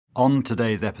On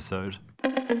today's episode,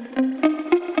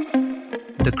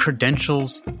 the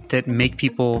credentials that make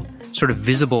people sort of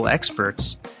visible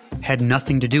experts had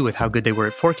nothing to do with how good they were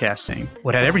at forecasting.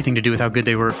 What had everything to do with how good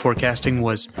they were at forecasting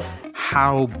was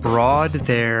how broad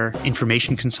their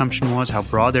information consumption was, how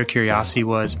broad their curiosity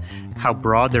was, how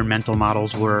broad their mental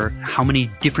models were, how many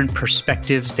different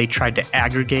perspectives they tried to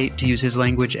aggregate, to use his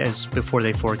language, as before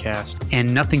they forecast,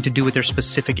 and nothing to do with their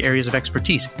specific areas of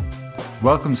expertise.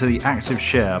 Welcome to the Active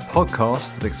Share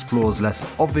podcast that explores less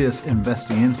obvious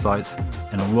investing insights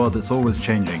in a world that's always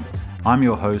changing. I'm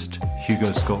your host,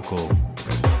 Hugo Scott Gall.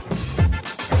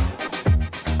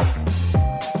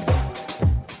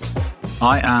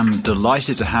 I am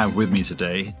delighted to have with me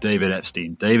today David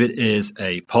Epstein. David is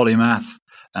a polymath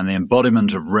and the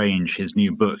embodiment of range, his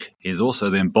new book. He is also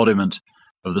the embodiment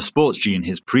of the sports gene,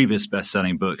 his previous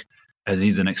best-selling book, as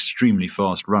he's an extremely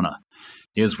fast runner.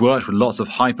 He has worked with lots of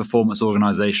high-performance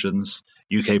organizations,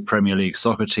 UK Premier League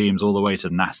soccer teams, all the way to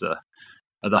NASA.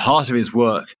 At the heart of his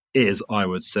work is, I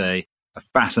would say, a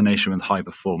fascination with high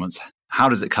performance. How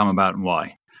does it come about and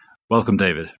why? Welcome,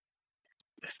 David.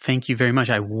 Thank you very much.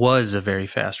 I was a very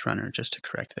fast runner, just to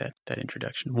correct that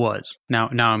introduction. Was. Now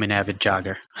I'm an avid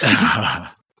jogger.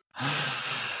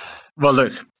 Well,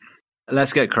 look,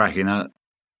 let's get cracking.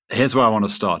 Here's where I want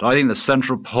to start. I think the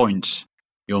central point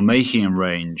you're making in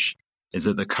range is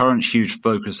that the current huge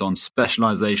focus on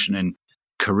specialization in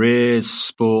careers,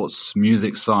 sports,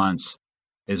 music, science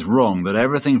is wrong. That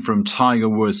everything from Tiger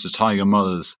Woods to Tiger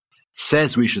Mothers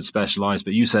says we should specialize,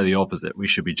 but you say the opposite. We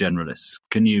should be generalists.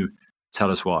 Can you tell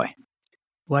us why?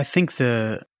 Well, I think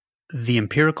the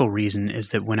empirical reason is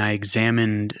that when I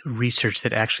examined research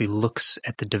that actually looks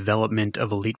at the development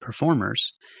of elite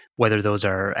performers, whether those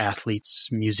are athletes,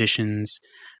 musicians,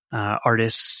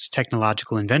 artists,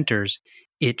 technological inventors,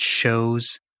 it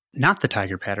shows not the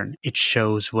Tiger pattern. It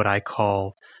shows what I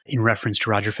call, in reference to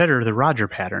Roger Federer, the Roger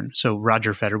pattern. So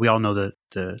Roger Federer, we all know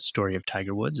the story of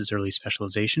Tiger Woods, his early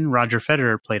specialization. Roger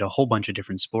Federer played a whole bunch of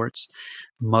different sports.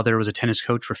 Mother was a tennis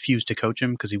coach, refused to coach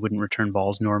him because he wouldn't return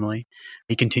balls normally.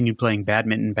 He continued playing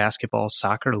badminton, basketball,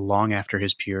 soccer long after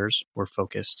his peers were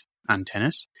focused on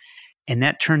tennis. And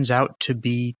that turns out to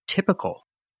be typical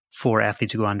for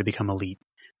athletes who go on to become elite.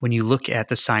 When you look at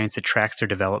the science that tracks their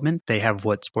development, they have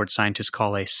what sports scientists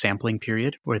call a sampling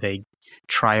period, where they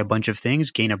try a bunch of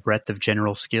things, gain a breadth of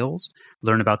general skills,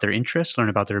 learn about their interests, learn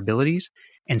about their abilities,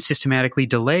 and systematically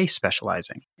delay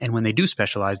specializing. And when they do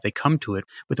specialize, they come to it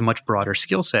with a much broader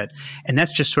skill set. And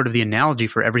that's just sort of the analogy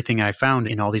for everything I found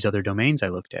in all these other domains I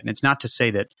looked at. And it's not to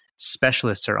say that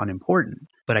specialists are unimportant,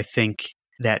 but I think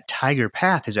that Tiger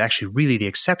path is actually really the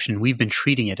exception. We've been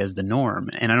treating it as the norm.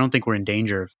 And I don't think we're in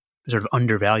danger of sort of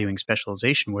undervaluing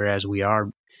specialization, whereas we are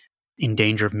in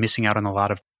danger of missing out on a lot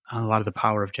of the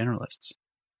power of generalists.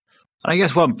 I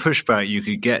guess one pushback you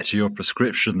could get to your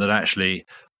prescription that actually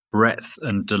breadth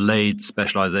and delayed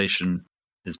specialization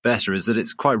is better is that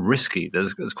it's quite risky.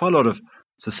 There's quite a lot of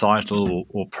societal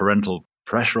or parental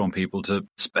pressure on people to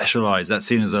specialize. That's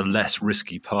seen as a less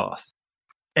risky path.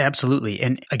 Absolutely.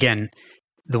 And again,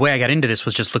 the way I got into this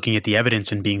was just looking at the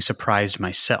evidence and being surprised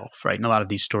myself, right? And a lot of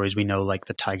these stories we know, like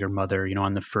the Tiger Mother,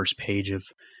 on the first page of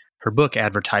her book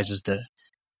advertises the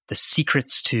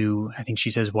secrets to, I think she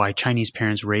says, why Chinese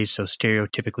parents raise so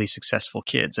stereotypically successful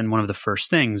kids. And one of the first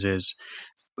things is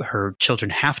her children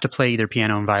have to play either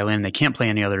piano and violin. They can't play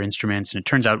any other instruments. And it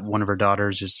turns out one of her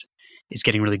daughters is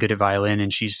getting really good at violin,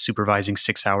 and she's supervising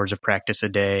 6 hours of practice a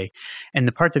day. And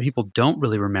the part that people don't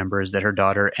really remember is that her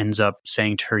daughter ends up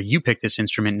saying to her, "You pick this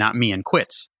instrument, not me," and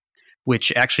quits.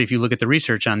 Which actually, if you look at the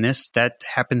research on this, that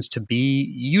happens to be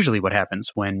usually what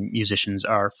happens when musicians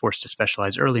are forced to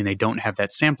specialize early and they don't have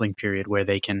that sampling period where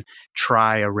they can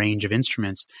try a range of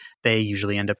instruments. They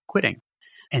usually end up quitting.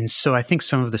 And so I think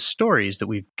some of the stories that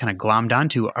we've kind of glommed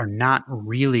onto are not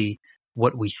really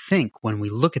what we think when we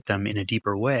look at them in a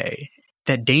deeper way.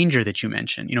 That danger that you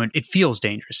mentioned, it feels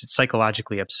dangerous. It's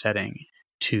psychologically upsetting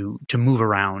to move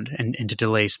around and to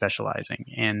delay specializing.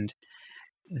 And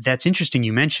that's interesting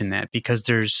you mentioned that, because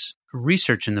there's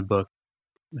research in the book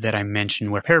that I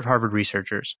mentioned where a pair of Harvard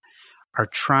researchers are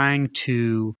trying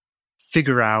to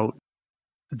figure out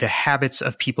the habits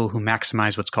of people who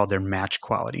maximize what's called their match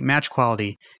quality. Match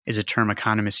quality is a term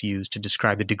economists use to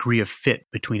describe the degree of fit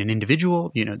between an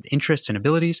individual, interests and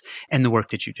abilities, and the work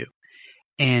that you do.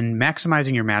 And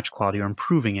maximizing your match quality or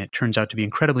improving it turns out to be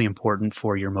incredibly important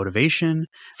for your motivation,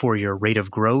 for your rate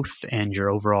of growth, and your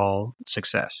overall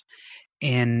success.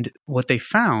 And what they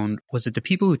found was that the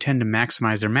people who tend to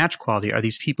maximize their match quality are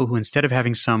these people who, instead of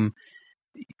having some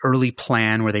early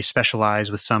plan where they specialize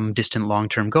with some distant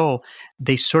long-term goal,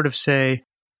 they sort of say,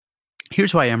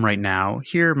 here's who I am right now.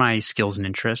 Here are my skills and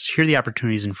interests. Here are the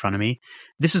opportunities in front of me.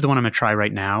 This is the one I'm going to try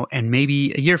right now. And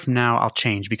maybe a year from now, I'll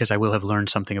change because I will have learned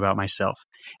something about myself.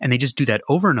 And they just do that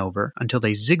over and over until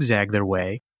they zigzag their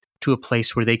way to a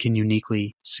place where they can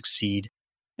uniquely succeed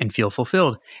and feel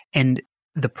fulfilled. And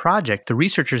the project, the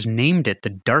researchers named it the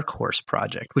Dark Horse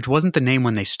Project, which wasn't the name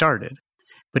when they started.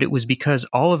 But it was because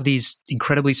all of these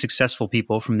incredibly successful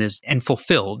people from this, and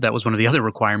fulfilled, that was one of the other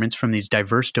requirements, from these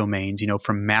diverse domains,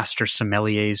 from master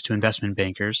sommeliers to investment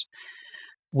bankers,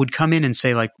 would come in and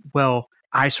say like, well,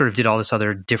 I sort of did all this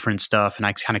other different stuff and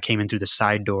I kind of came in through the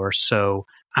side door, so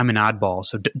I'm an oddball,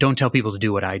 so don't tell people to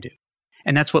do what I do.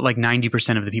 And that's what like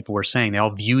 90% of the people were saying. They all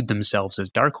viewed themselves as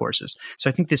dark horses. So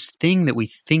I think this thing that we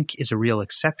think is a real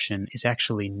exception is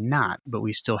actually not, but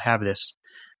we still have this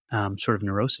sort of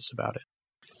neurosis about it.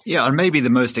 Yeah, and maybe the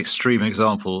most extreme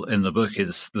example in the book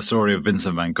is the story of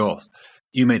Vincent van Gogh.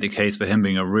 You made the case for him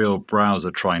being a real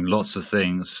browser, trying lots of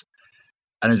things.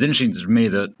 And it was interesting to me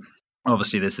that,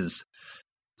 obviously this is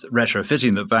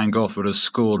retrofitting, that Van Gogh would have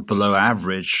scored below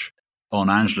average on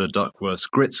Angela Duckworth's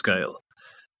grit scale.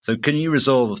 So can you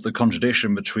resolve the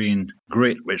contradiction between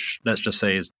grit, which let's just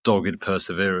say is dogged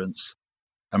perseverance,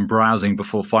 and browsing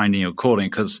before finding your calling?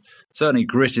 Because certainly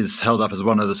grit is held up as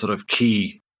one of the sort of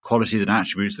key qualities and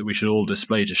attributes that we should all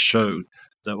display to show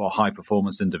that we're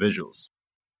high-performance individuals.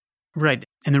 Right.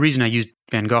 And the reason I used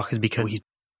Van Gogh is because he's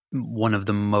one of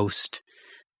the most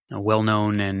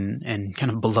well-known and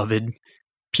kind of beloved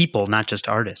people, not just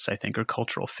artists, I think, or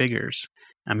cultural figures.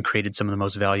 Created some of the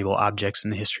most valuable objects in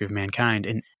the history of mankind.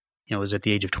 And it was at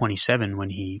the age of 27 when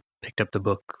he picked up the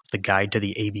book, The Guide to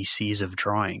the ABCs of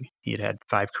Drawing. He had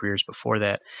 5 careers before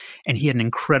that. And he had an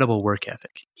incredible work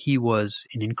ethic. He was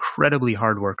an incredibly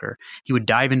hard worker. He would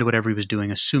dive into whatever he was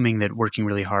doing, assuming that working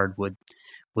really hard would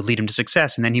lead him to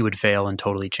success, and then he would fail and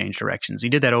totally change directions. He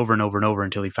did that over and over and over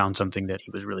until he found something that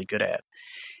he was really good at.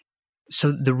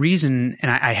 So the reason,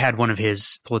 and I had one of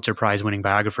his Pulitzer Prize winning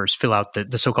biographers fill out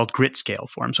the so-called grit scale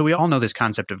for him. So we all know this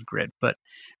concept of grit, but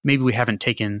maybe we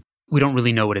don't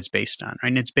really know what it's based on, right?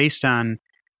 And it's based on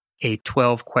a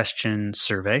 12-question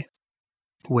survey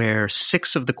where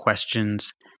 6 of the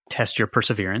questions test your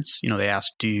perseverance. They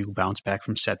ask, do you bounce back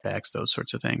from setbacks, those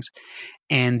sorts of things.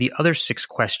 And the other 6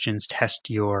 questions test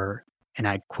your, and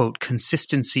I quote,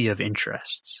 consistency of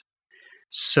interests.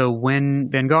 So when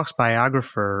Van Gogh's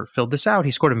biographer filled this out,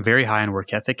 he scored him very high on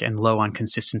work ethic and low on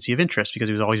consistency of interest because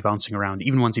he was always bouncing around.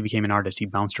 Even once he became an artist, he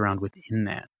bounced around within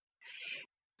that.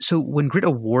 So when grit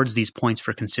awards these points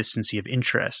for consistency of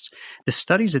interest, the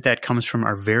studies that comes from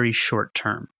are very short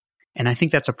term. And I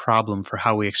think that's a problem for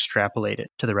how we extrapolate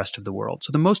it to the rest of the world.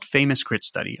 So the most famous grit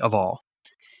study of all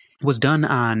was done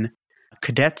on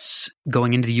cadets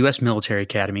going into the U.S. military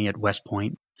academy at West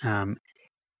Point.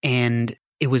 And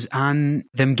it was on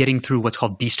them getting through what's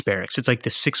called Beast Barracks. It's like the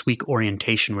 6-week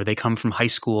orientation where they come from high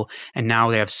school and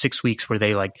now they have 6 weeks where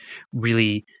they like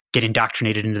really get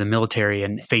indoctrinated into the military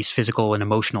and face physical and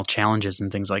emotional challenges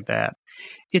and things like that.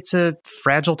 It's a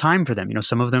fragile time for them.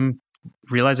 Some of them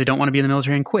realize they don't want to be in the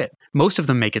military and quit. Most of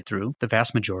them make it through, the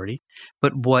vast majority.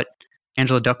 But what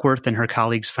Angela Duckworth and her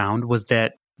colleagues found was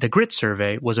that the grit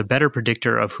survey was a better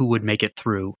predictor of who would make it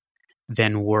through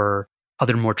than were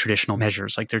other more traditional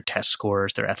measures like their test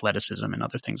scores, their athleticism, and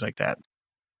other things like that.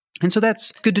 And so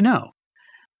that's good to know.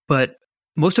 But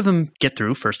most of them get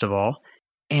through, first of all.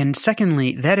 And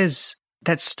secondly,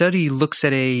 that study looks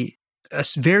at a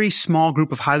very small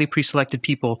group of highly pre-selected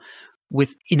people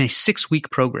in a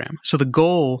 6-week program. So the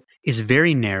goal is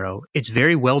very narrow. It's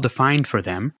very well defined for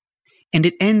them. And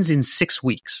it ends in 6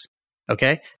 weeks.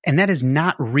 Okay? And that is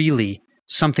not really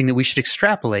something that we should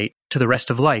extrapolate to the rest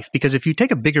of life. Because if you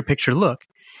take a bigger picture look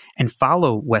and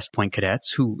follow West Point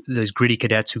cadets, those gritty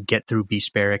cadets who get through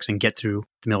Beast Barracks and get through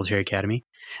the military academy,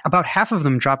 about half of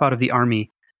them drop out of the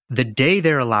Army the day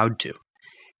they're allowed to.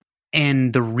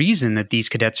 And the reason that these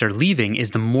cadets are leaving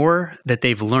is the more that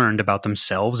they've learned about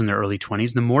themselves in their early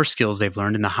 20s, the more skills they've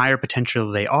learned and the higher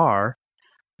potential they are,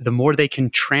 the more they can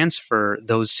transfer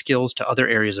those skills to other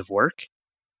areas of work.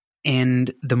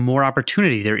 And the more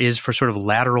opportunity there is for sort of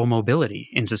lateral mobility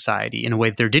in society in a way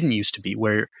that there didn't used to be,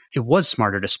 where it was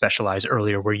smarter to specialize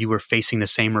earlier, where you were facing the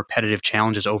same repetitive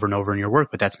challenges over and over in your work,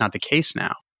 but that's not the case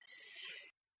now.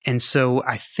 And so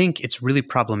I think it's really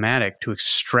problematic to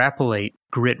extrapolate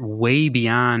grit way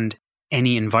beyond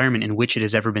any environment in which it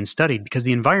has ever been studied, because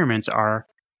the environments are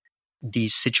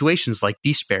these situations like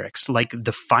Beast Barracks, like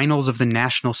the finals of the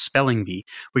National Spelling Bee,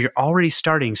 where you're already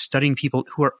studying people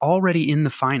who are already in the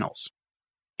finals.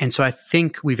 And so I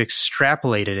think we've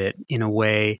extrapolated it in a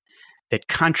way that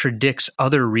contradicts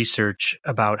other research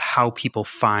about how people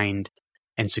find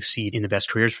and succeed in the best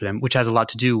careers for them, which has a lot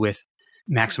to do with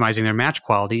maximizing their match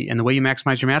quality. And the way you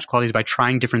maximize your match quality is by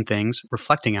trying different things,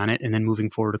 reflecting on it, and then moving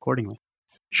forward accordingly.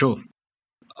 Sure.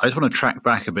 I just want to track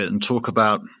back a bit and talk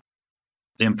about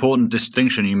the important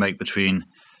distinction you make between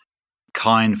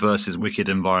kind versus wicked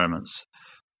environments.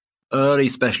 Early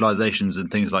specializations in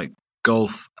things like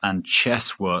golf and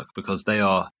chess work because they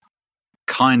are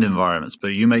kind environments, but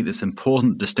you make this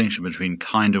important distinction between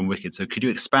kind and wicked. So could you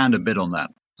expand a bit on that?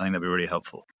 I think that'd be really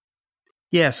helpful.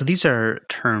 Yeah, so these are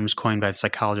terms coined by the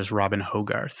psychologist Robin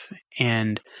Hogarth.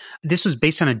 And this was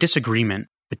based on a disagreement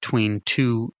between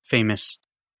two famous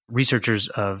researchers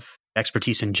of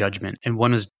expertise in judgment. And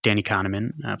one was Danny Kahneman,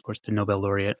 of course, the Nobel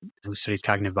laureate who studies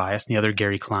cognitive bias, and the other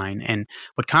Gary Klein. And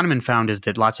what Kahneman found is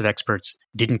that lots of experts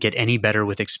didn't get any better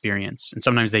with experience. And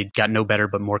sometimes they got no better,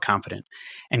 but more confident.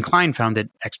 And Klein found that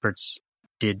experts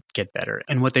did get better.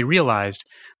 And what they realized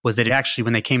was that it actually,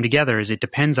 when they came together, is it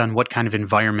depends on what kind of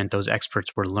environment those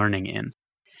experts were learning in.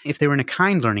 If they were in a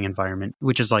kind learning environment,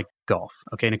 which is like golf,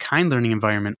 okay, in a kind learning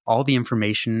environment, all the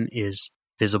information is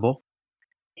visible,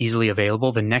 easily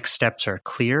available. The next steps are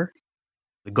clear.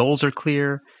 The goals are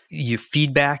clear. Your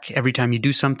feedback every time you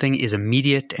do something is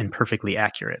immediate and perfectly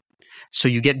accurate. So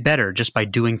you get better just by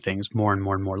doing things more and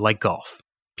more and more, like golf.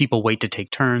 People wait to take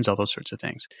turns, all those sorts of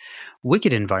things.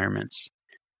 Wicked environments,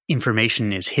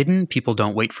 information is hidden. People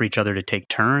don't wait for each other to take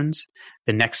turns.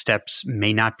 The next steps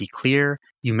may not be clear.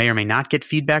 You may or may not get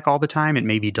feedback all the time. It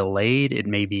may be delayed. It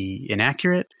may be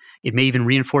inaccurate. It may even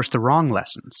reinforce the wrong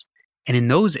lessons. And in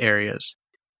those areas,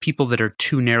 people that are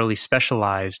too narrowly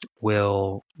specialized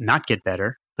will not get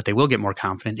better, but they will get more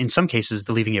confident. In some cases,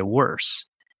 they'll even get worse.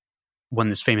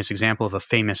 This famous example of a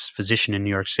famous physician in New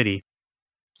York City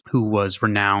who was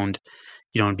renowned,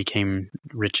 and became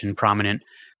rich and prominent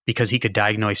because he could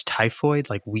diagnose typhoid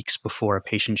like weeks before a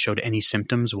patient showed any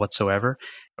symptoms whatsoever,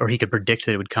 or he could predict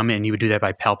that it would come in. He would do that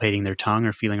by palpating their tongue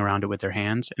or feeling around it with their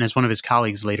hands. And as one of his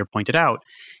colleagues later pointed out,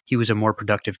 he was a more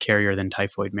productive carrier than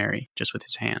Typhoid Mary just with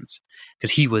his hands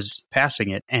because he was passing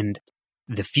it and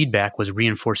the feedback was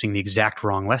reinforcing the exact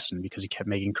wrong lesson because he kept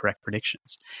making correct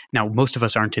predictions. Now, most of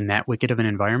us aren't in that wicked of an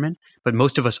environment, but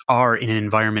most of us are in an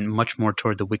environment much more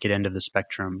toward the wicked end of the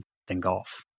spectrum than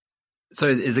golf. So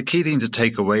is the key thing to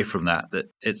take away from that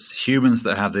it's humans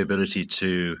that have the ability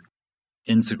to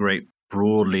integrate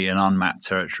broadly in unmapped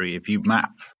territory? If you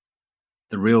map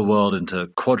the real world into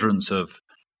quadrants of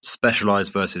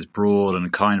specialized versus broad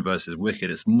and kind versus wicked,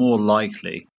 it's more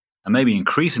likely, and maybe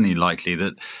increasingly likely,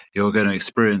 that you're going to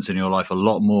experience in your life a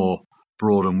lot more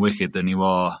broad and wicked than you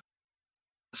are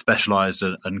specialized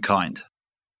and kind.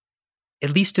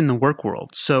 At least in the work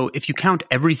world. So if you count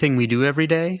everything we do every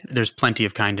day, there's plenty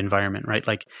of kind environment, right?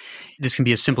 Like this can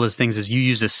be as simple as things as you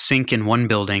use a sink in one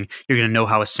building, you're going to know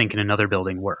how a sink in another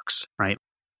building works, right?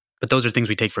 But those are things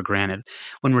we take for granted.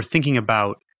 When we're thinking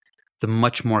about the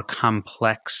much more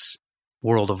complex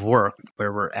world of work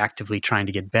where we're actively trying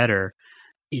to get better,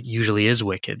 it usually is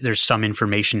wicked. There's some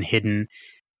information hidden.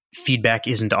 Feedback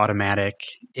isn't automatic.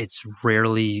 It's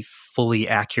rarely fully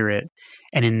accurate.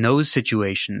 And in those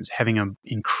situations, having an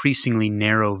increasingly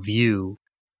narrow view,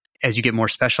 as you get more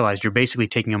specialized, you're basically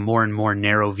taking a more and more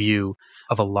narrow view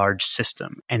of a large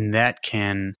system. And that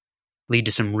can lead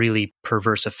to some really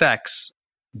perverse effects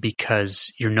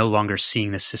because you're no longer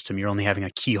seeing the system. You're only having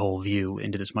a keyhole view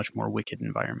into this much more wicked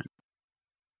environment.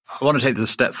 I want to take this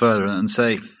a step further and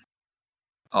say,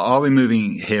 are we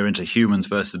moving here into humans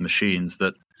versus machines,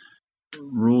 that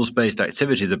rules-based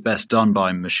activities are best done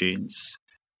by machines?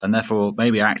 And therefore,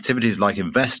 maybe activities like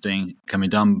investing can be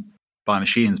done by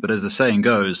machines. But as the saying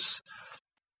goes,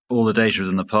 all the data is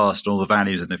in the past, all the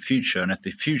values in the future. And if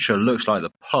the future looks like the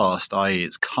past, i.e.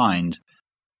 it's kind,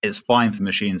 it's fine for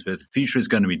machines. But if the future is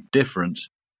going to be different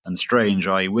and strange,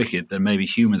 i.e. wicked, then maybe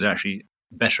humans are actually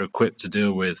better equipped to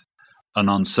deal with an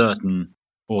uncertain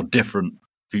or different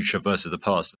future versus the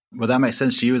past. Would that make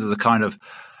sense to you as a kind of,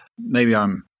 maybe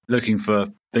I'm looking for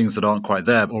things that aren't quite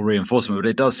there or reinforcement, but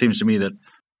it does seem to me that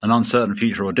an uncertain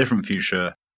future or different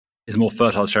future is more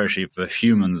fertile territory for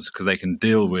humans because they can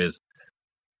deal with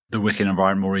the wicked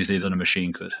environment more easily than a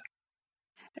machine could.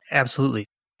 Absolutely.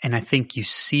 And I think you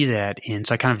see that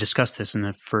so I kind of discussed this in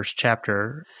the first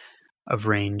chapter of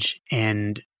Range,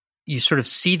 and you sort of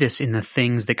see this in the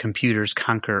things that computers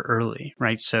conquer early,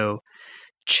 right? So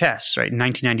chess, right? In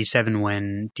 1997,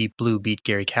 when Deep Blue beat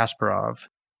Garry Kasparov,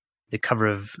 the cover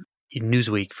of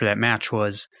Newsweek for that match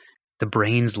was the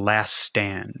brain's last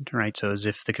stand, right? So as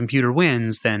if the computer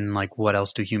wins, then like what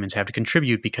else do humans have to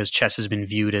contribute? Because chess has been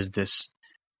viewed as this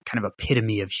kind of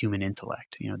epitome of human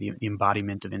intellect, the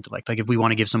embodiment of intellect. Like if we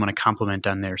want to give someone a compliment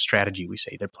on their strategy, we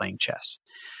say they're playing chess.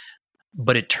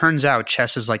 But it turns out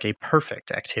chess is like a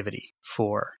perfect activity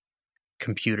for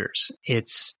computers.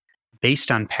 It's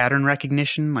based on pattern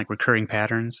recognition, like recurring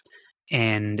patterns,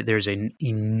 and there's an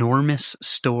enormous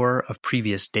store of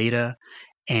previous data,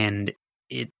 and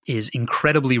it is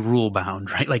incredibly rule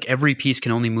bound, right? Like every piece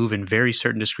can only move in very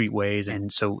certain discrete ways.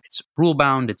 And so it's rule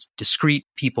bound, it's discrete.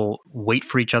 People wait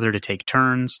for each other to take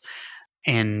turns,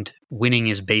 and winning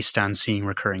is based on seeing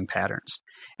recurring patterns.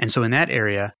 And so in that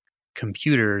area,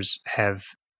 computers have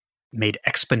made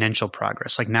exponential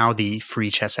progress. Like now the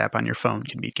free chess app on your phone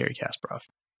can beat Garry Kasparov.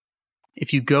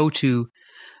 If you go to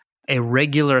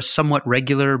a somewhat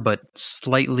regular, but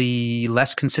slightly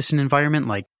less consistent environment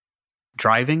like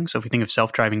driving, so if we think of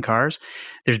self-driving cars,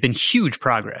 there's been huge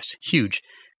progress, huge,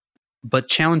 but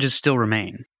challenges still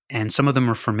remain. And some of them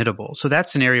are formidable. So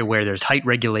that's an area where there's tight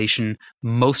regulation.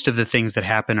 Most of the things that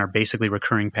happen are basically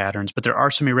recurring patterns, but there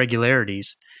are some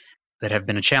irregularities that have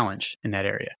been a challenge in that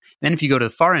area. Then if you go to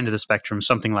the far end of the spectrum,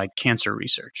 something like cancer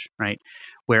research, right,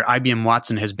 where IBM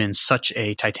Watson has been such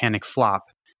a titanic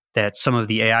flop that some of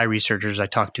the AI researchers I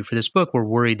talked to for this book were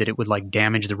worried that it would like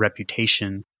damage the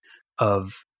reputation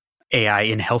of AI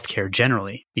in healthcare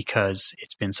generally because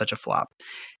it's been such a flop.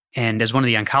 And as one of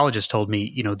the oncologists told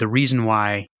me, the reason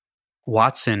why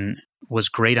Watson was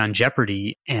great on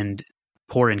Jeopardy and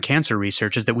poor in cancer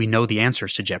research is that we know the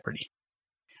answers to Jeopardy.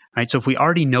 Right? So if we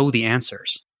already know the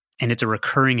answers and it's a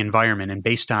recurring environment and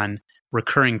based on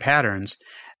recurring patterns,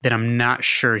 then I'm not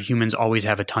sure humans always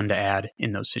have a ton to add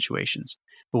in those situations.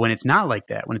 But when it's not like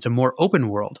that, when it's a more open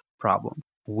world problem,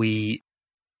 we're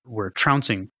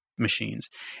trouncing machines.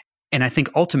 And I think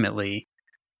ultimately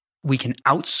we can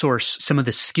outsource some of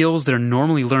the skills that are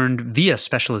normally learned via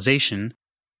specialization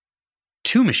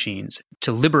to machines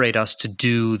to liberate us to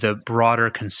do the broader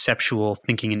conceptual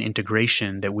thinking and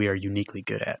integration that we are uniquely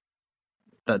good at.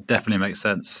 That definitely makes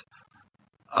sense.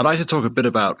 I'd like to talk a bit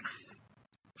about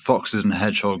foxes and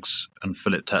hedgehogs and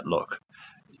Philip Tetlock.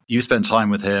 You spent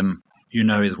time with him. You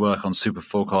know his work on super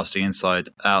forecasting inside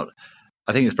out.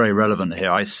 I think it's very relevant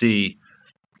here. I see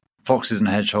foxes and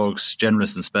hedgehogs,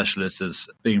 generalists and specialists as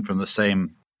being from the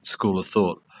same school of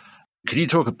thought. Could you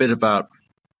talk a bit about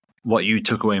what you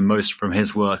took away most from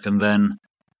his work and then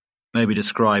maybe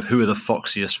describe who are the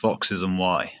foxiest foxes and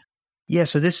why? Yeah,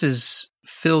 so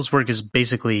Phil's work is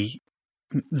basically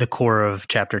the core of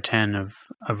chapter 10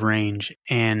 of Range.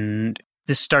 And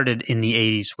this started in the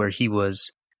 80s where he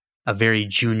was a very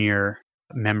junior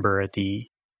member at the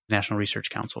National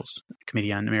Research Council's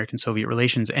Committee on American-Soviet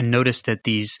Relations and noticed that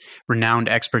these renowned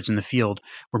experts in the field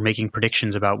were making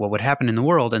predictions about what would happen in the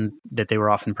world and that they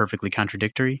were often perfectly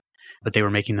contradictory, but they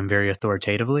were making them very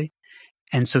authoritatively.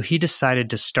 And so he decided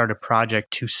to start a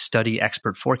project to study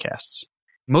expert forecasts.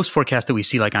 Most forecasts that we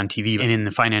see like on TV and in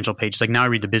the financial pages, like now I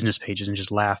read the business pages and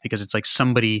just laugh because it's like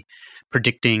somebody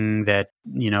predicting that,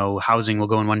 housing will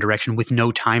go in one direction with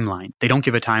no timeline. They don't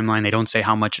give a timeline. They don't say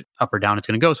how much up or down it's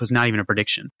going to go. So it's not even a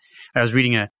prediction. I was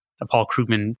reading a Paul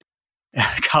Krugman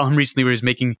column recently where he was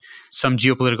making some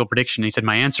geopolitical prediction. And he said,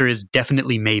 my answer is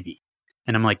definitely maybe.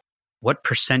 And I'm like, what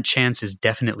 % chance is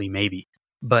definitely maybe?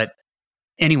 But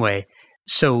anyway,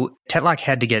 so Tetlock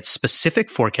had to get specific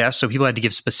forecasts. So people had to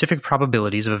give specific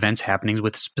probabilities of events happening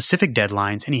with specific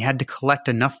deadlines. And he had to collect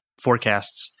enough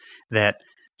forecasts that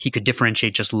he could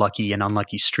differentiate just lucky and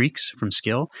unlucky streaks from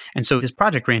skill. And so this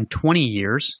project ran 20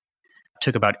 years,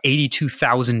 took about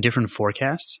 82,000 different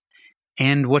forecasts.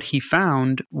 And what he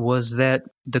found was that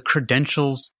the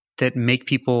credentials that make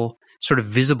people sort of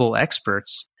visible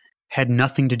experts had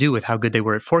nothing to do with how good they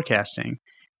were at forecasting.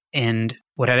 And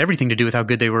what had everything to do with how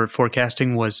good they were at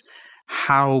forecasting was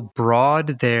how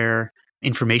broad their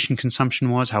information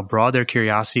consumption was, how broad their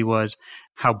curiosity was,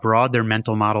 how broad their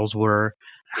mental models were,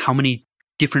 how many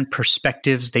different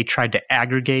perspectives they tried to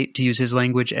aggregate, to use his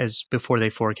language, as before they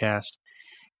forecast,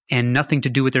 and nothing to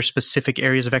do with their specific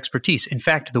areas of expertise. In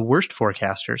fact, the worst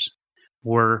forecasters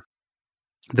were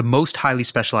the most highly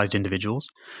specialized individuals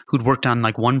who'd worked on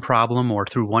like one problem or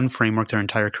through one framework their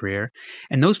entire career.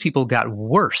 And those people got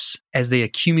worse as they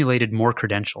accumulated more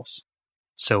credentials.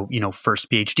 So,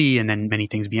 first PhD and then many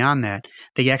things beyond that,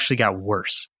 they actually got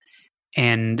worse.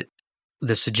 And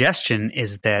the suggestion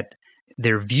is that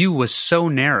their view was so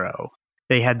narrow,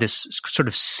 they had this sort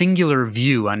of singular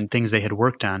view on things they had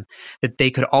worked on, that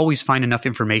they could always find enough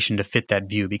information to fit that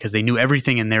view because they knew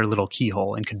everything in their little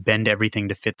keyhole and could bend everything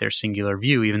to fit their singular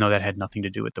view, even though that had nothing to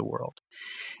do with the world.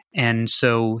 And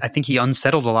so I think he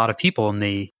unsettled a lot of people in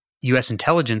the U.S.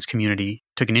 intelligence community,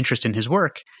 took an interest in his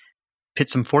work, pit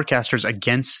some forecasters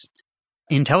against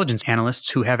intelligence analysts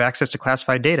who have access to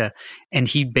classified data. And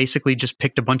he basically just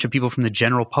picked a bunch of people from the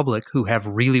general public who have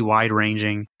really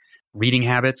wide-ranging reading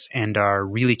habits and are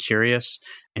really curious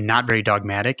and not very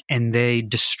dogmatic. And they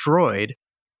destroyed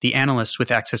the analysts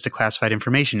with access to classified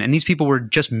information. And these people were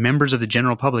just members of the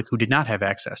general public who did not have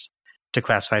access to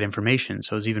classified information.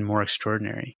 So it was even more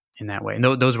extraordinary in that way. And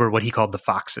those were what he called the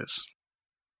foxes.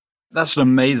 That's an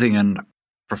amazing and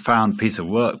profound piece of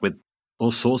work with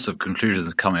all sorts of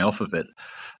conclusions coming off of it.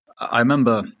 I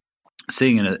remember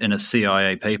seeing in a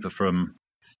CIA paper from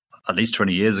at least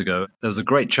 20 years ago, there was a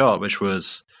great chart which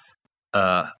was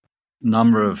a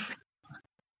number of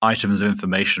items of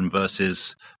information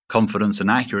versus confidence and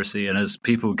accuracy. And as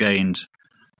people gained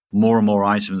more and more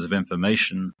items of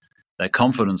information, their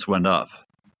confidence went up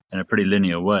in a pretty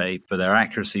linear way, but their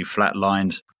accuracy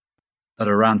flatlined at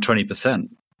around 20%,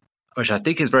 which I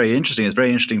think is very interesting. It's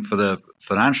very interesting for the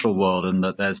financial world, and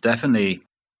that there's definitely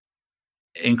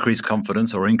increased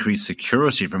confidence or increased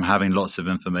security from having lots of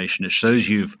information. It shows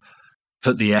you've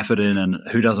put the effort in, and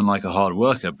who doesn't like a hard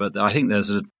worker? But I think there's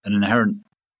an inherent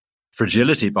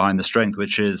fragility behind the strength,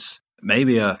 which is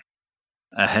maybe a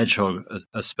hedgehog,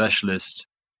 a specialist,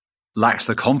 lacks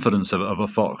the confidence of a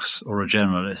fox or a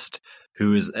generalist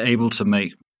who is able to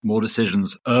make more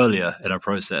decisions earlier in a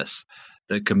process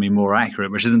that can be more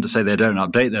accurate, which isn't to say they don't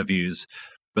update their views,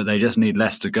 but they just need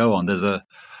less to go on. There's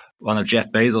one of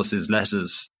Jeff Bezos's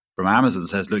letters from Amazon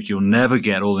says, look, you'll never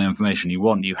get all the information you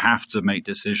want. You have to make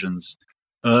decisions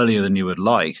earlier than you would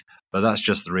like, but that's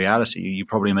just the reality. You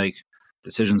probably make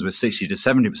decisions with 60 to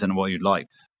 70% of what you'd like.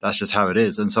 That's just how it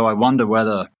is. And so I wonder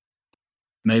whether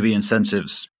maybe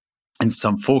incentives in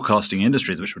some forecasting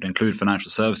industries, which would include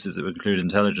financial services, it would include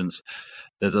intelligence,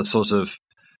 there's a sort of,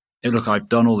 hey, look, I've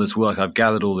done all this work, I've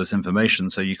gathered all this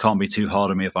information, so you can't be too hard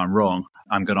on me if I'm wrong.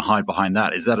 I'm going to hide behind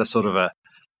that. Is that a sort of a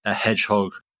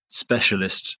hedgehog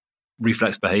specialist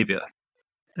reflex behavior?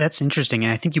 That's interesting.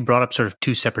 And I think you brought up sort of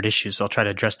two separate issues. So I'll try to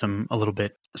address them a little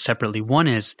bit separately. One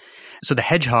is, so the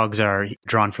hedgehogs are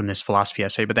drawn from this philosophy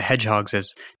essay, but the hedgehogs,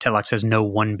 as Tetlock says, know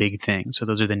one big thing. So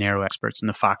those are the narrow experts, and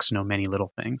the fox know many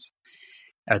little things,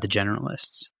 are the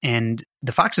generalists. And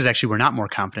the foxes actually were not more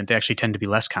confident. They actually tend to be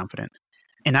less confident.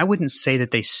 And I wouldn't say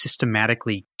that they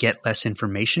systematically get less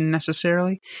information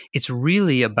necessarily. It's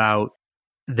really about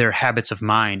their habits of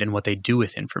mind and what they do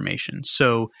with information.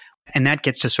 So, and that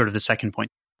gets to sort of the second point.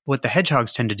 What the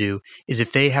hedgehogs tend to do is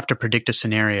if they have to predict a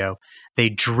scenario, they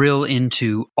drill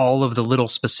into all of the little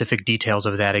specific details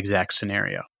of that exact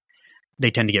scenario.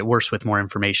 They tend to get worse with more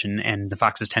information, and the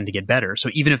foxes tend to get better. So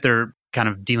even if they're kind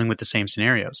of dealing with the same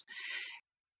scenarios.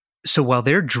 So while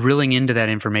they're drilling into that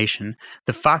information,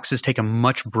 the foxes take a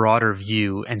much broader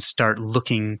view and start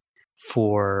looking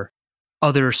for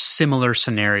other similar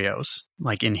scenarios,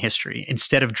 like in history.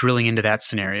 Instead of drilling into that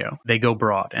scenario, they go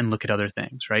broad and look at other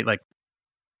things, right? Like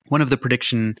one of the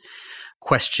prediction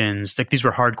questions, like these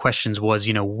were hard questions, was,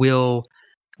 will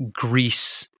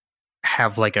Greece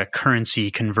have like a currency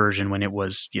conversion when it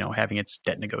was, having its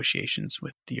debt negotiations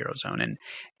with the Eurozone? And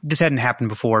this hadn't happened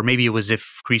before. Maybe it was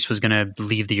if Greece was going to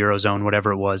leave the Eurozone,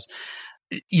 whatever it was.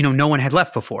 No one had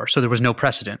left before, so there was no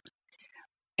precedent.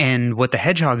 And what the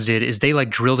hedgehogs did is they like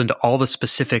drilled into all the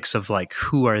specifics of like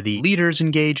who are the leaders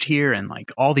engaged here and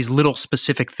like all these little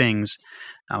specific things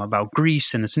about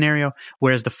Greece and the scenario.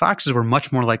 Whereas the foxes were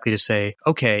much more likely to say,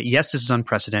 okay, yes, this is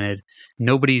unprecedented.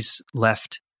 Nobody's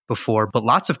left before, but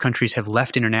lots of countries have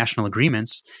left international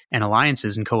agreements and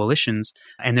alliances and coalitions,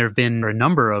 and there have been a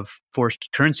number of forced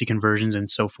currency conversions and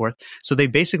so forth. So they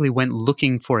basically went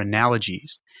looking for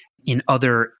analogies in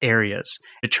other areas.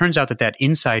 It turns out that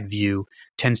inside view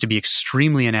tends to be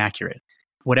extremely inaccurate.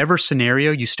 Whatever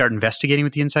scenario you start investigating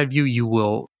with the inside view, you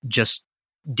will just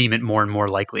deem it more and more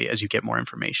likely as you get more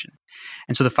information.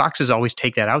 And so the foxes always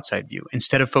take that outside view.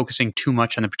 Instead of focusing too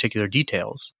much on the particular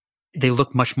details, they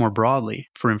look much more broadly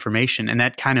for information. And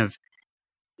that kind of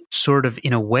sort of,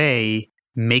 in a way,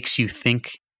 makes you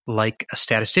think like a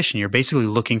statistician. You're basically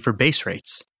looking for base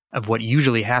rates of what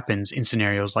usually happens in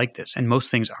scenarios like this. And most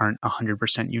things aren't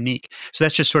 100% unique. So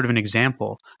that's just sort of an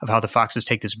example of how the foxes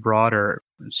take this broader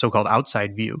so-called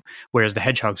outside view, whereas the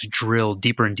hedgehogs drill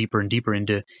deeper and deeper and deeper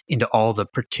into all the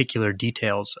particular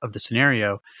details of the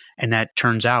scenario. And that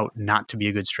turns out not to be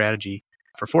a good strategy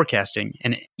for forecasting.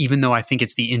 And even though I think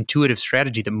it's the intuitive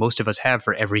strategy that most of us have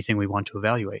for everything we want to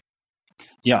evaluate.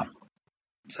 Yeah.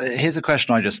 So here's a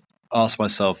question I just asked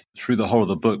myself through the whole of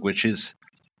the book, which is,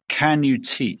 can you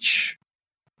teach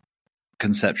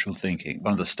conceptual thinking?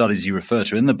 One of the studies you refer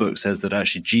to in the book says that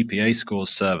actually GPA scores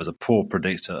serve as a poor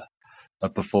predictor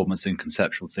of performance in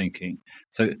conceptual thinking.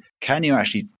 So can you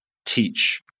actually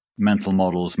teach mental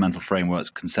models, mental frameworks,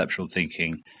 conceptual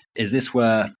thinking? Is this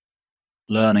where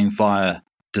learning via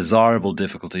desirable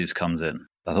difficulties comes in?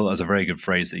 I thought that was a very good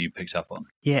phrase that you picked up on.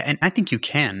 Yeah, and I think you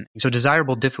can. So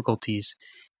desirable difficulties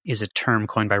is a term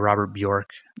coined by Robert Bjork,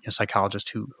 a psychologist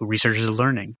who researches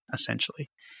learning, essentially.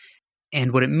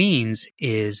 And what it means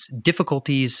is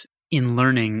difficulties in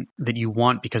learning that you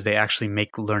want because they actually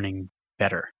make learning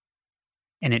better.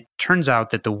 And it turns out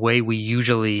that the way we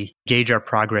usually gauge our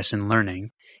progress in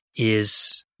learning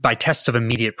is by tests of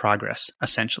immediate progress,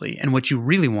 essentially. And what you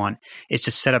really want is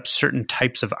to set up certain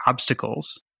types of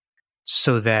obstacles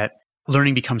so that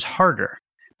learning becomes harder,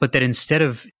 but that instead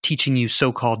of teaching you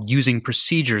so-called using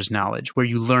procedures knowledge, where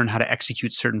you learn how to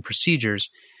execute certain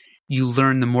procedures, you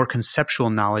learn the more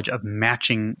conceptual knowledge of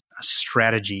matching a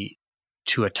strategy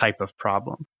to a type of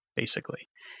problem, basically.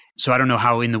 So I don't know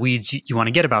how in the weeds you want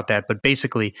to get about that, but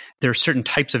basically there are certain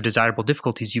types of desirable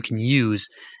difficulties you can use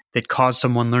that cause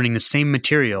someone learning the same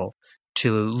material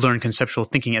to learn conceptual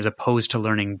thinking as opposed to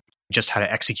learning just how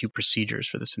to execute procedures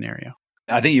for the scenario.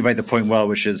 I think you made the point well,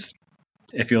 which is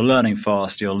if you're learning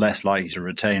fast, you're less likely to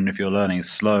retain. If you're learning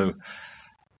slow,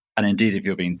 and indeed if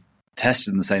you're being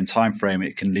tested in the same time frame,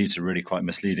 it can lead to really quite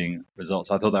misleading results.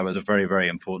 I thought that was a very, very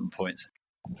important point.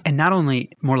 And not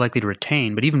only more likely to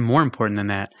retain, but even more important than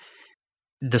that,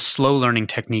 the slow learning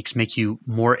techniques make you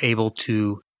more able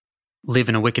to live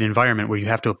in a wicked environment where you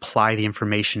have to apply the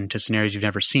information to scenarios you've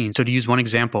never seen. So to use one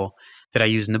example that I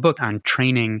use in the book on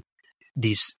training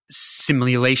these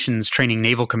simulations, training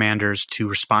naval commanders to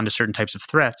respond to certain types of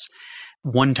threats,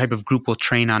 one type of group will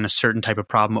train on a certain type of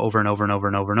problem over and over and over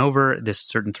and over and over, this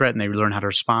certain threat, and they learn how to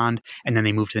respond. And then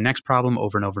they move to the next problem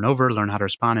over and over and over, learn how to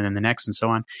respond, and then the next, and so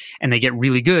on. And they get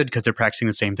really good because they're practicing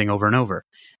the same thing over and over.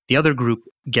 The other group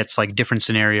gets like different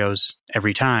scenarios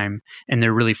every time, and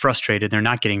they're really frustrated. They're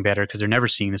not getting better because they're never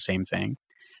seeing the same thing.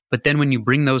 But then when you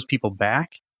bring those people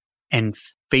back and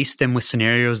face them with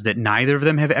scenarios that neither of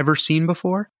them have ever seen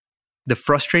before, the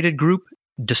frustrated group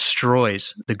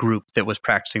destroys the group that was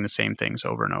practicing the same things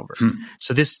over and over.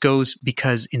 So this goes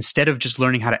because instead of just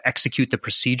learning how to execute the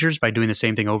procedures by doing the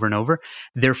same thing over and over,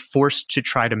 they're forced to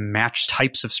try to match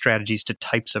types of strategies to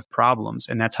types of problems.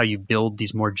 And that's how you build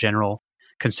these more general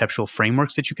conceptual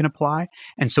frameworks that you can apply.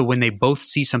 And so when they both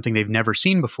see something they've never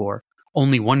seen before,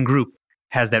 only one group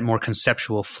has that more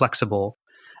conceptual, flexible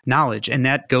knowledge. And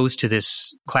that goes to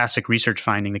this classic research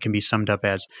finding that can be summed up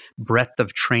as breadth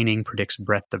of training predicts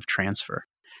breadth of transfer.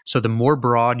 So the more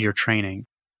broad your training,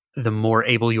 the more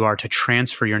able you are to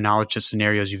transfer your knowledge to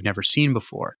scenarios you've never seen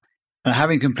before. And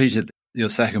having completed your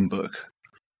second book,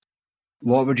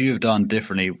 what would you have done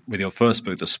differently with your first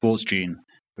book, The Sports Gene,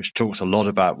 which talks a lot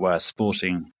about where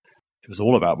sporting, it was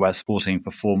all about where sporting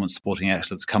performance, sporting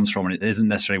excellence comes from, and it isn't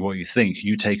necessarily what you think.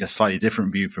 You take a slightly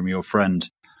different view from your friend,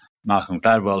 Malcolm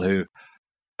Gladwell, who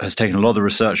has taken a lot of the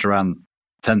research around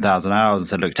 10,000 hours and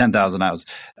said, look, 10,000 hours,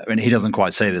 I mean, he doesn't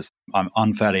quite say this, I'm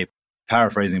unfairly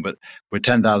paraphrasing, but with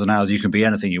 10,000 hours, you can be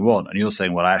anything you want. And you're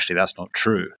saying, well, actually, that's not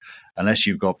true. Unless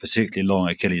you've got particularly long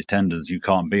Achilles tendons, you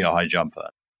can't be a high jumper.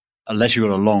 Unless you've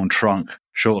got a long trunk,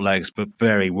 short legs, but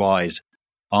very wide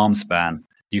arm span,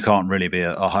 you can't really be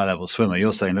a high-level swimmer.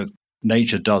 You're saying, look,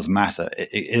 nature does matter.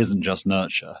 It isn't just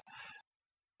nurture.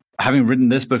 Having written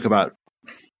this book about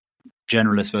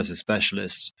generalists versus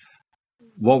specialists,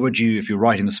 what would you, if you're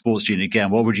writing The Sports Gene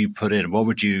again, what would you put in? What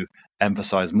would you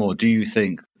emphasize more? Do you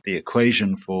think the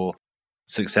equation for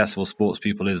successful sports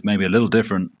people is maybe a little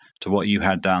different to what you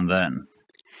had down then?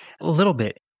 A little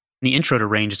bit. The intro to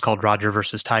Range is called Roger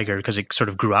versus Tiger because it sort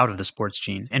of grew out of The Sports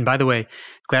Gene. And by the way,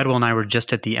 Gladwell and I were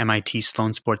just at the MIT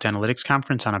Sloan Sports Analytics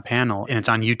Conference on a panel, and it's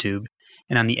on YouTube.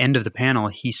 And on the end of the panel,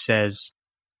 he says,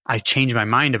 I changed my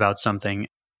mind about something.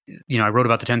 You know, I wrote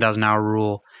about the 10,000 hour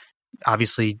rule.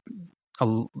 Obviously, a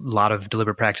lot of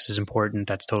deliberate practice is important.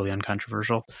 That's totally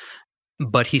uncontroversial.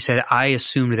 But he said, I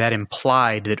assumed that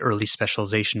implied that early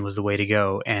specialization was the way to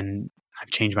go, and I've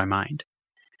changed my mind.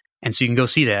 And so you can go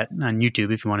see that on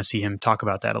YouTube if you want to see him talk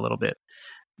about that a little bit.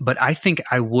 But I think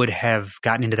I would have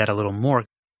gotten into that a little more.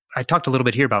 I talked a little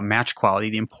bit here about match quality,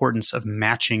 the importance of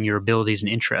matching your abilities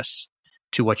and interests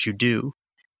to what you do.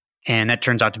 And that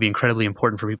turns out to be incredibly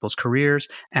important for people's careers.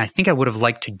 And I think I would have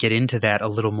liked to get into that a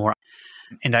little more.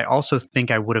 And I also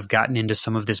think I would have gotten into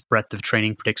some of this breadth of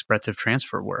training predicts breadth of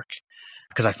transfer work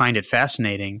because I find it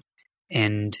fascinating.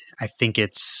 And I think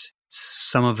it's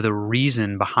some of the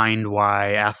reason behind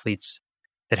why athletes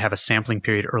that have a sampling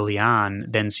period early on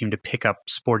then seem to pick up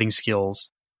sporting skills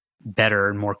better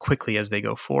and more quickly as they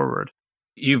go forward.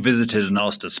 You visited and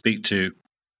asked to speak to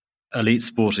elite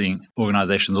sporting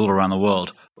organizations all around the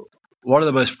world. What are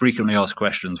the most frequently asked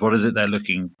questions? What is it they're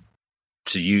looking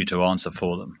to you to answer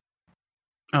for them?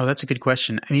 Oh, that's a good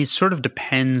question. I mean, it sort of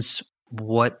depends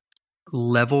what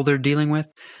level they're dealing with.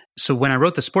 So when I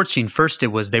wrote the sports gene, first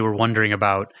they were wondering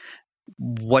about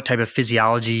what type of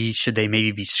physiology should they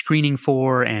maybe be screening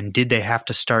for, and did they have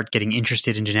to start getting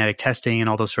interested in genetic testing and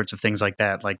all those sorts of things like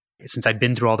that. Like, since I'd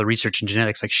been through all the research in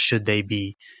genetics, like, should they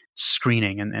be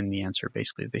screening? And the answer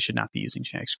basically is they should not be using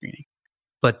genetic screening.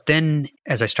 But then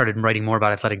as I started writing more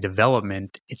about athletic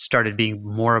development, it started being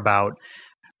more about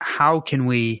how can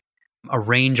we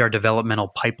arrange our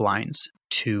developmental pipelines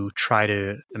to try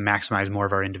to maximize more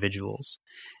of our individuals.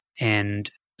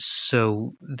 And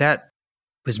so that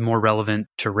was more relevant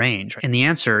to range. And the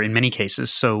answer in many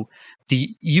cases, so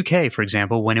the UK, for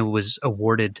example, when it was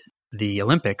awarded the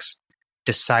Olympics,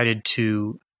 decided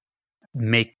to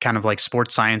make kind of like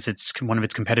sports science one of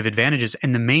its competitive advantages.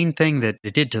 And the main thing that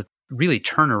it did to really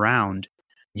turn around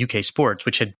UK sports,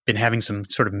 which had been having some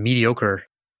sort of mediocre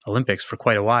Olympics for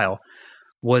quite a while,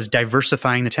 was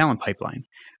diversifying the talent pipeline,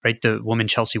 right? The woman,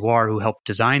 Chelsea Warr, who helped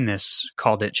design this,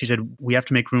 called it, she said, we have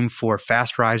to make room for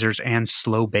fast risers and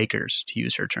slow bakers, to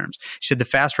use her terms. She said the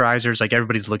fast risers, like,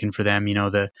 everybody's looking for them,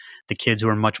 the kids who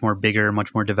are much more bigger,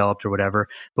 much more developed or whatever.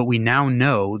 But we now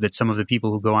know that most of the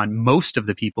people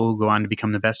who go on to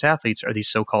become the best athletes are these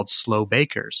so-called slow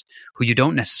bakers, who you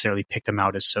don't necessarily pick them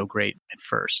out as so great at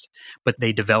first. But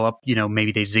they develop,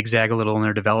 maybe they zigzag a little in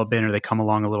their development, or they come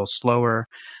along a little slower.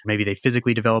 Maybe they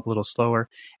physically develop a little slower.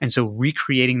 And so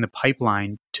recreating the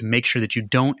pipeline to make sure that you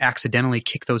don't accidentally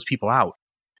kick those people out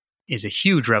is a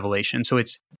huge revelation. So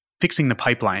it's fixing the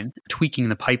pipeline, tweaking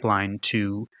the pipeline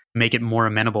to make it more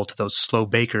amenable to those slow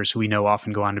bakers who we know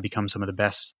often go on to become some of the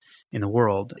best in the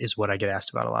world, is what I get asked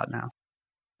about a lot now.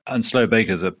 And slow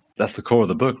bakers, that's the core of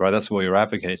the book, right? That's what you're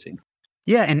advocating.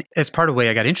 Yeah, and it's part of the way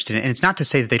I got interested in it. And it's not to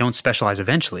say that they don't specialize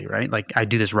eventually, right? Like, I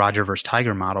do this Roger versus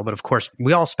Tiger model, but of course,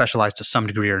 we all specialize to some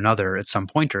degree or another at some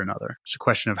point or another. It's a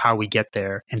question of how we get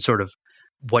there and sort of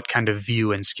what kind of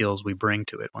view and skills we bring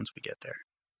to it once we get there.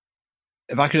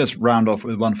 If I could just round off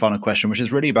with one final question, which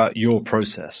is really about your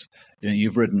process.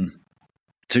 You've written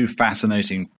 2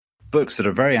 fascinating books that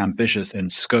are very ambitious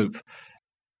in scope,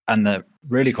 and they're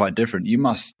really quite different. You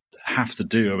must have to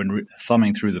do,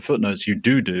 thumbing through the footnotes, you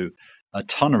do a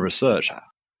ton of research.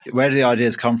 Where do the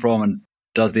ideas come from, and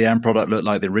does the end product look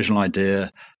like the original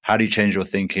idea? How do you change your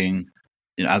thinking,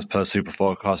 as per super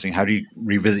forecasting? How do you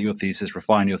revisit your thesis,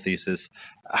 refine your thesis?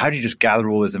 How do you just gather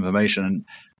all this information? And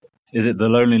is it the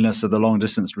loneliness of the long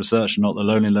distance research, not the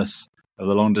loneliness of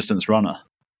the long distance runner?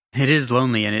 It is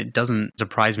lonely, and it doesn't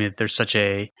surprise me that there's such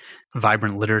a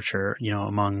vibrant literature,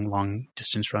 among long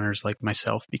distance runners like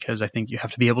myself, because I think you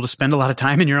have to be able to spend a lot of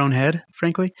time in your own head,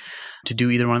 frankly, to do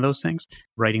either one of those things,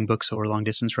 writing books or long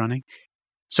distance running.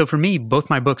 So for me, both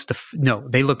my books,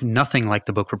 they look nothing like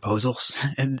the book proposals.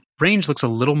 And Range looks a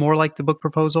little more like the book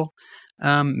proposal,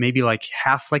 maybe like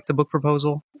half like the book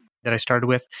proposal that I started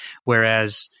with,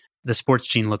 whereas the sports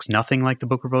gene looks nothing like the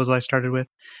book proposal I started with.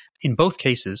 In both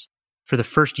cases, for the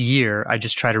first year, I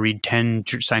just try to read 10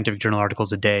 scientific journal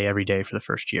articles a day, every day for the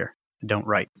first year. I don't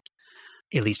write.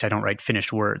 At least I don't write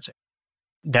finished words.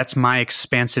 That's my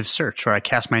expansive search, where I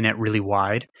cast my net really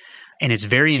wide. And it's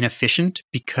very inefficient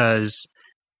because,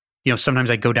 sometimes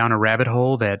I go down a rabbit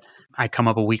hole that I come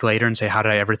up a week later and say, how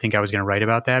did I ever think I was going to write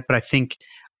about that? But I think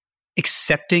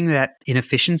accepting that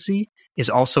inefficiency is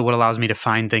also what allows me to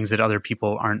find things that other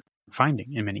people aren't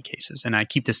finding in many cases. And I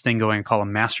keep this thing going I call a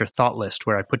master thought list,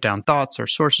 where I put down thoughts or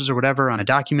sources or whatever on a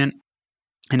document.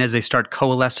 And as they start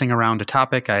coalescing around a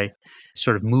topic, I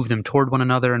sort of move them toward one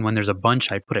another. And when there's a bunch,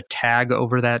 I put a tag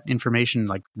over that information,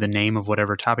 like the name of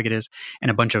whatever topic it is, and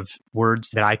a bunch of words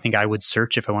that I think I would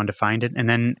search if I wanted to find it. And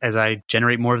then as I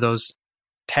generate more of those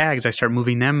tags, I start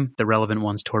moving them, the relevant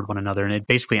ones, toward one another. And it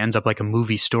basically ends up like a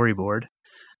movie storyboard.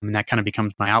 And that kind of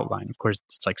becomes my outline. Of course,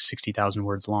 it's like 60,000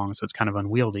 words long, so it's kind of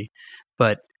unwieldy.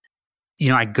 But,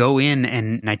 I go in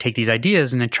and I take these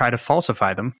ideas and I try to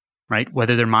falsify them, right?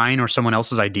 Whether they're mine or someone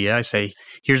else's idea, I say,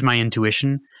 here's my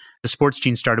intuition. The sports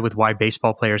gene started with why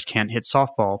baseball players can't hit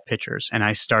softball pitchers. And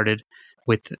I started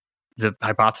with the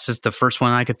hypothesis, the first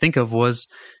one I could think of was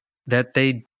that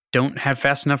they don't have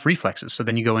fast enough reflexes. So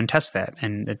then you go and test that.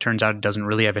 And it turns out it doesn't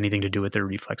really have anything to do with their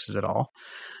reflexes at all.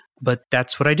 But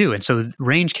that's what I do. And so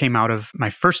Range came out of my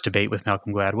first debate with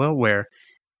Malcolm Gladwell, where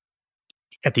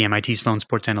at the MIT Sloan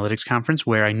Sports Analytics Conference,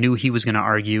 where I knew he was going to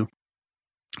argue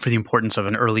for the importance of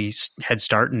an early head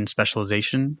start and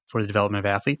specialization for the development of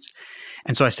athletes.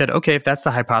 And so I said, okay, if that's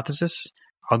the hypothesis,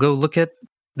 I'll go look at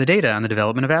the data on the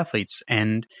development of athletes.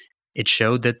 And it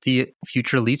showed that the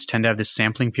future elites tend to have this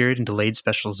sampling period and delayed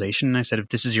specialization. And I said, if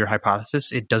this is your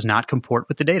hypothesis, it does not comport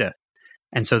with the data.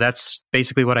 And so that's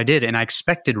basically what I did. And I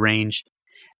expected Range,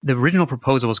 the original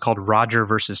proposal was called Roger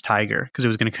versus Tiger because it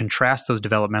was going to contrast those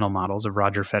developmental models of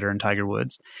Roger Federer and Tiger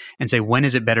Woods and say, when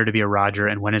is it better to be a Roger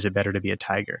and when is it better to be a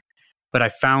Tiger? But I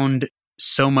found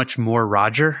so much more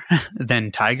Roger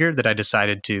than Tiger that I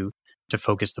decided to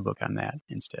focus the book on that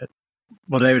instead.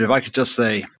 Well, David, if I could just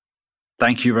say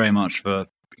thank you very much for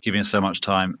giving us so much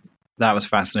time. That was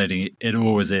fascinating. It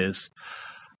always is.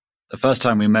 The first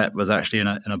time we met was actually in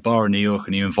a bar in New York,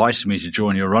 and you invited me to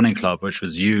join your running club, which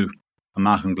was you and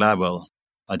Malcolm Gladwell.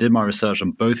 I did my research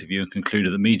on both of you and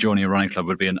concluded that me joining a running club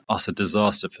would be an utter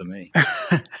disaster for me.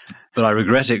 But I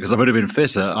regret it because I would have been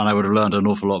fitter and I would have learned an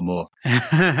awful lot more.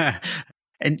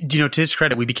 And, to his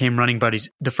credit, we became running buddies.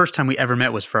 The first time we ever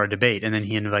met was for our debate, and then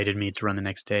he invited me to run the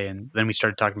next day. And then we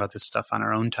started talking about this stuff on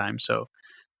our own time. So,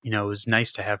 it was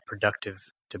nice to have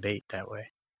productive debate that way.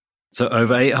 So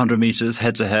over 800 meters,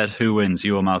 head-to-head, who wins,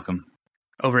 you or Malcolm?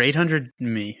 Over 800,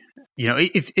 me.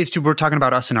 If we're talking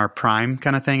about us in our prime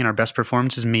kind of thing, and our best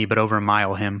performance is me, but over a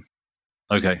mile, him.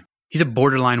 Okay. He's a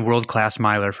borderline world-class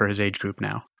miler for his age group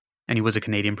now. And he was a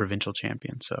Canadian provincial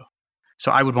champion, So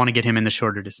I would want to get him in the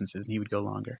shorter distances, and he would go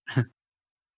longer.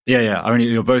 Yeah. I mean,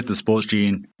 you're both the sports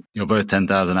gene. You're both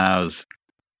 10,000 hours.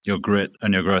 Your grit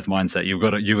and your growth mindset. You've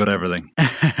got everything.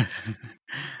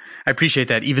 I appreciate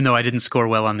that, even though I didn't score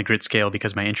well on the grit scale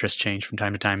because my interests change from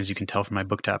time to time, as you can tell from my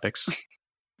book topics.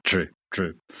 True.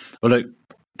 Well, look,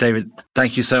 David,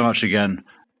 thank you so much again.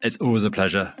 It's always a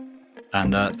pleasure.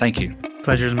 And thank you.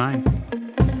 Pleasure's mine.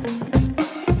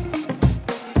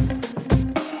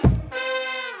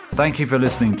 Thank you for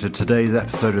listening to today's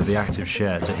episode of The Active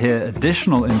Share. To hear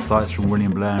additional insights from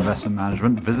William Blair Investment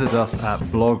Management, visit us at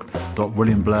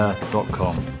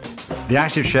blog.williamblair.com. The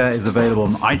Active Share is available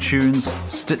on iTunes,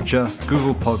 Stitcher,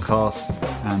 Google Podcasts,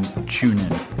 and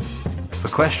TuneIn. For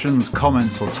questions,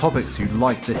 comments, or topics you'd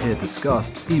like to hear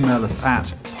discussed, email us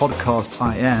at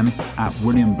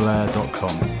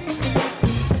podcastim@williamblair.com.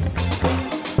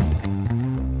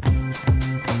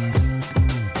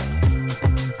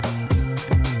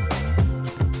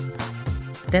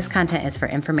 This content is for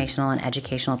informational and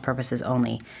educational purposes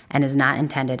only and is not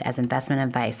intended as investment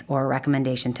advice or a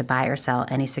recommendation to buy or sell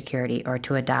any security or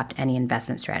to adopt any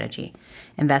investment strategy.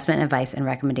 Investment advice and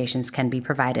recommendations can be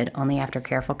provided only after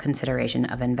careful consideration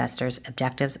of investors'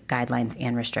 objectives, guidelines,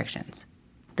 and restrictions.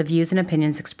 The views and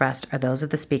opinions expressed are those of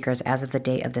the speakers as of the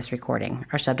date of this recording,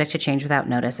 are subject to change without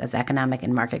notice as economic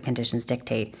and market conditions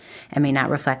dictate, and may not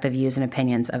reflect the views and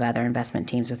opinions of other investment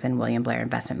teams within William Blair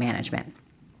Investment Management.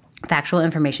 Factual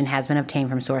information has been obtained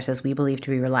from sources we believe to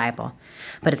be reliable,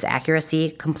 but its accuracy,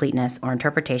 completeness, or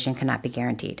interpretation cannot be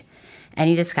guaranteed.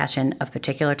 Any discussion of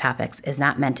particular topics is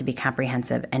not meant to be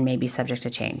comprehensive and may be subject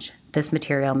to change. This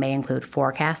material may include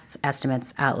forecasts,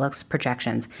 estimates, outlooks,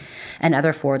 projections, and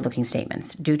other forward-looking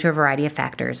statements. Due to a variety of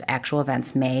factors, actual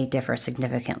events may differ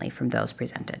significantly from those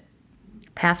presented.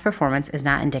 Past performance is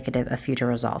not indicative of future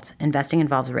results. Investing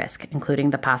involves risk, including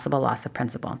the possible loss of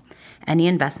principal. Any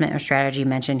investment or strategy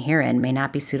mentioned herein may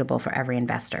not be suitable for every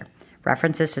investor.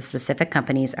 References to specific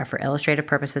companies are for illustrative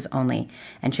purposes only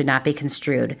and should not be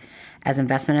construed as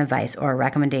investment advice or a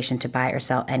recommendation to buy or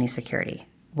sell any security.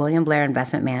 William Blair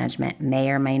Investment Management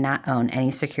may or may not own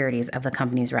any securities of the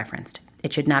companies referenced.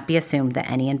 It should not be assumed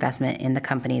that any investment in the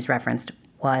companies referenced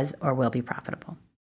was or will be profitable.